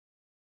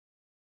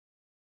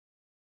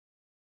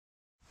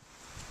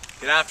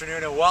Good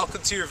afternoon and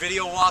welcome to your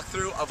video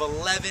walkthrough of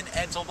 11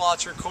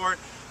 Entlebucher Court.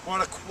 We're on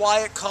a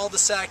quiet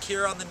cul-de-sac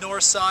here on the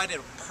north side in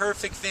a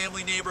perfect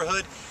family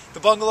neighborhood. The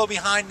bungalow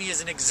behind me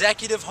is an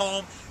executive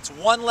home. It's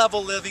one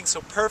level living, so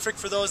perfect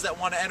for those that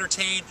want to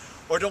entertain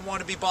or don't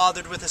want to be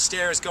bothered with the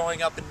stairs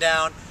going up and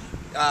down.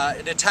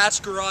 An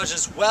attached garage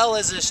as well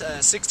as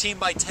a 16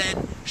 by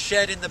 10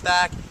 shed in the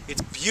back.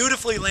 It's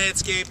beautifully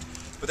landscaped,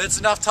 but that's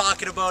enough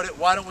talking about it.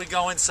 Why don't we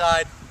go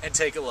inside and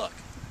take a look?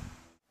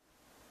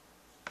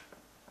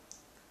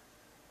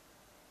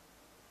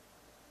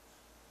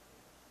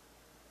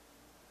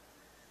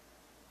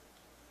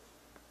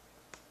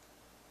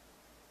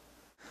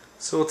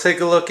 So we'll take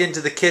a look into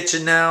the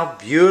kitchen now.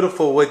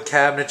 Beautiful wood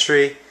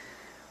cabinetry.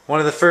 One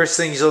of the first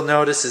things you'll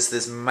notice is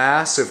this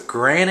massive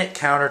granite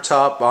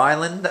countertop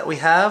island that we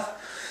have.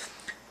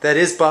 That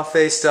is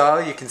buffet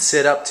style. You can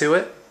sit up to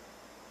it.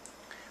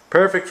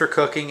 Perfect for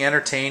cooking,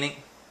 entertaining.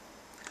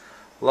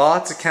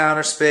 Lots of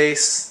counter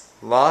space,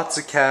 lots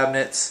of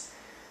cabinets.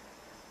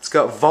 It's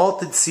got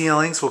vaulted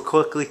ceilings. We'll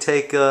quickly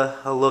take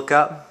a look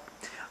up.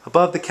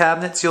 Above the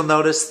cabinets you'll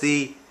notice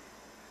the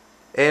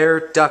air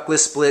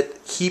ductless split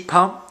heat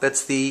pump.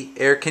 That's the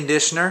air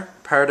conditioner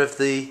part of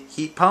the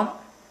heat pump.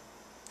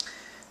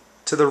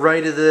 To the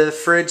right of the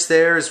fridge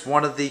there is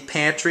one of the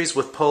pantries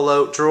with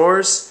pull-out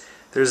drawers.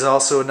 There's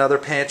also another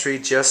pantry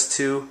just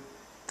to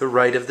the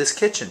right of this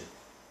kitchen.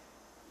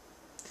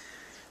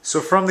 So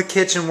from the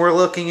kitchen we're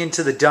looking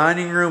into the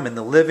dining room and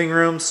the living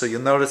room, so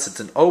you'll notice it's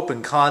an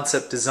open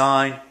concept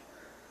design.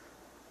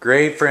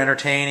 Great for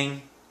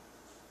entertaining.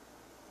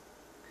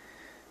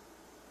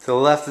 To the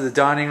left of the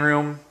dining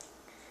room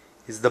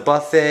is the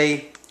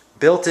buffet,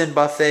 built-in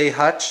buffet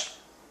hutch.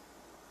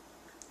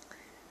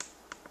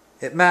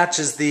 It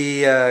matches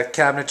the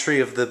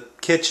cabinetry of the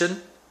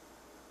kitchen.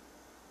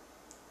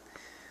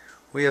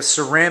 We have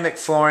ceramic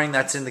flooring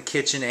that's in the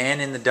kitchen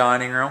and in the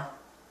dining room.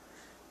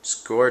 It's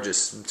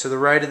gorgeous. And to the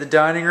right of the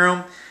dining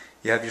room,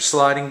 you have your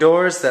sliding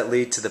doors that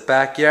lead to the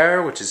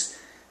backyard, which is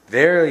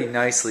very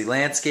nicely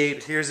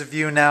landscaped. Here's a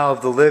view now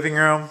of the living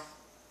room.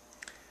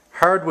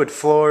 Hardwood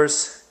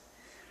floors.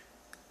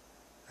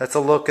 That's a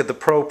look at the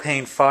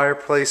propane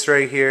fireplace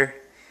right here.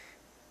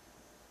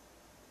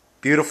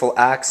 Beautiful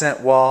accent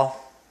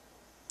wall.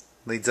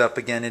 Leads up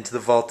again into the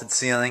vaulted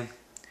ceiling.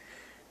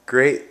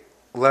 Great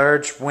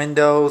large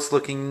windows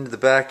looking into the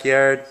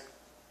backyard.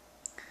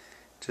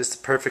 Just a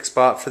perfect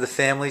spot for the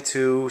family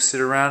to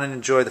sit around and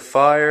enjoy the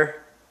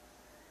fire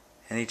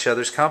and each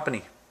other's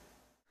company.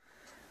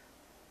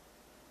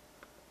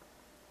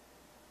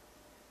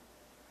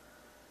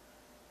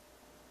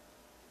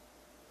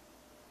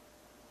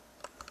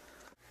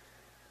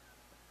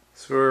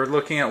 So we're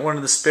looking at one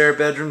of the spare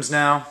bedrooms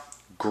now.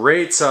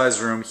 Great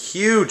size room,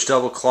 huge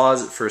double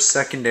closet for a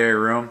secondary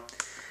room,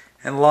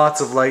 and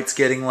lots of lights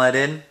getting let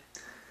in.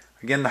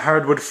 Again, the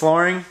hardwood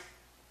flooring,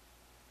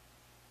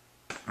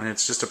 and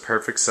it's just a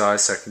perfect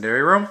size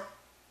secondary room.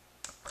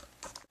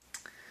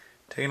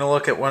 Taking a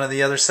look at one of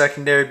the other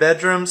secondary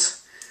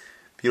bedrooms.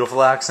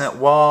 Beautiful accent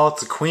wall.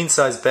 It's a queen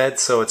size bed,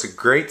 so it's a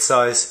great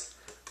size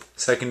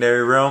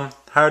secondary room.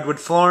 Hardwood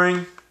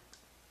flooring,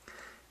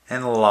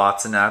 and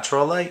lots of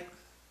natural light.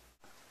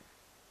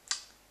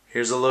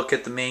 Here's a look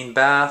at the main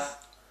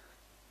bath.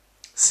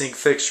 Sink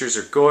fixtures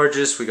are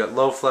gorgeous. We got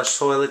low flush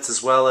toilets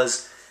as well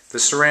as the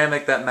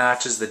ceramic that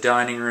matches the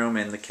dining room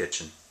and the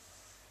kitchen.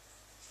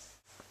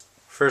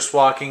 First,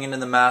 walking into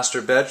the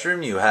master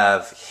bedroom, you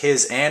have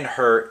his and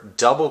her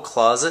double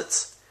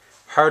closets.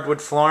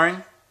 Hardwood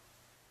flooring.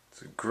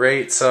 It's a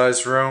great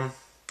size room.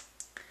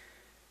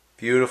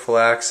 Beautiful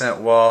accent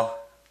wall.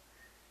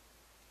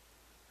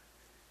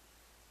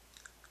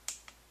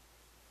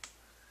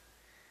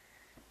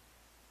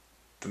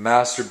 The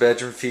master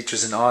bedroom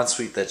features an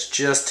ensuite that's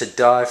just to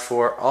die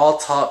for. All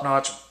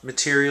top-notch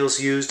materials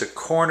used. A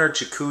corner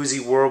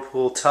jacuzzi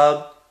whirlpool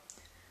tub.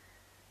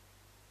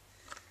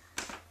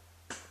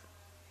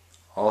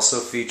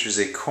 Also features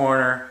a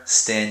corner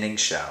standing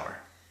shower.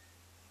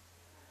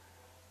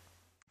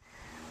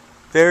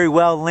 Very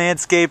well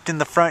landscaped in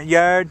the front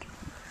yard.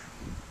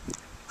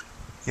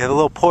 You have a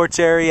little porch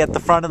area at the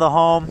front of the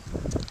home.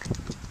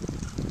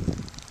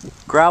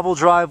 Gravel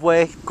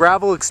driveway.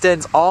 Gravel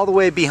extends all the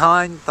way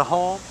behind the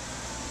home.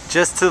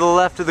 Just to the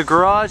left of the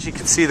garage, you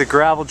can see the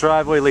gravel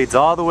driveway leads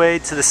all the way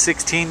to the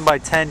 16 by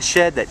 10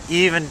 shed that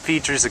even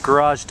features a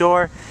garage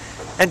door.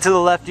 And to the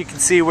left you can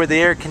see where the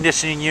air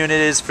conditioning unit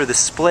is for the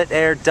split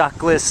air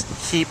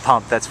ductless heat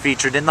pump that's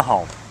featured in the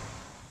home.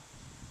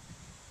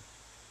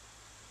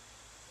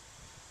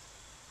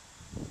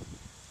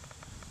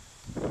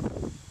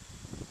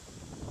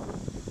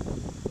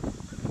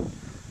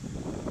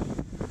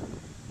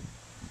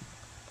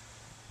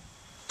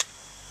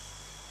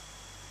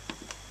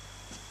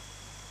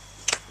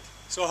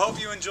 So I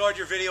hope you enjoyed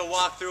your video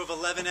walkthrough of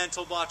 11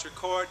 Entlebucher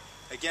Court.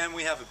 Again,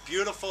 we have a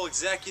beautiful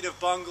executive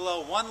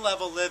bungalow, one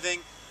level living,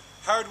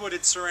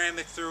 hardwooded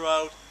ceramic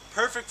throughout,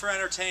 perfect for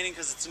entertaining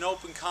because it's an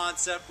open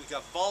concept. We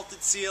got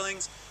vaulted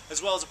ceilings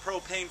as well as a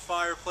propane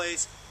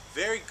fireplace.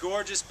 Very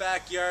gorgeous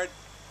backyard,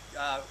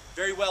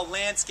 very well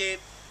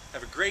landscaped.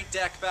 Have a great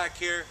deck back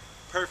here.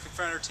 perfect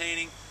for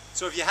entertaining.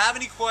 So if you have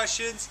any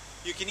questions,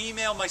 you can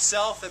email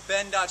myself at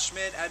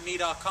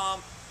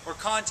ben.schmidt@me.com or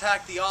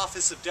contact the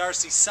office of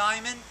Darcy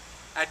Simon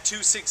at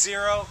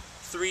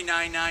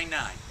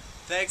 260-3999.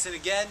 Thanks, and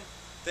again,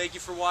 thank you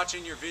for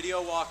watching your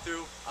video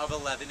walkthrough of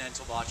 11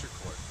 Entlebucher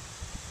Court.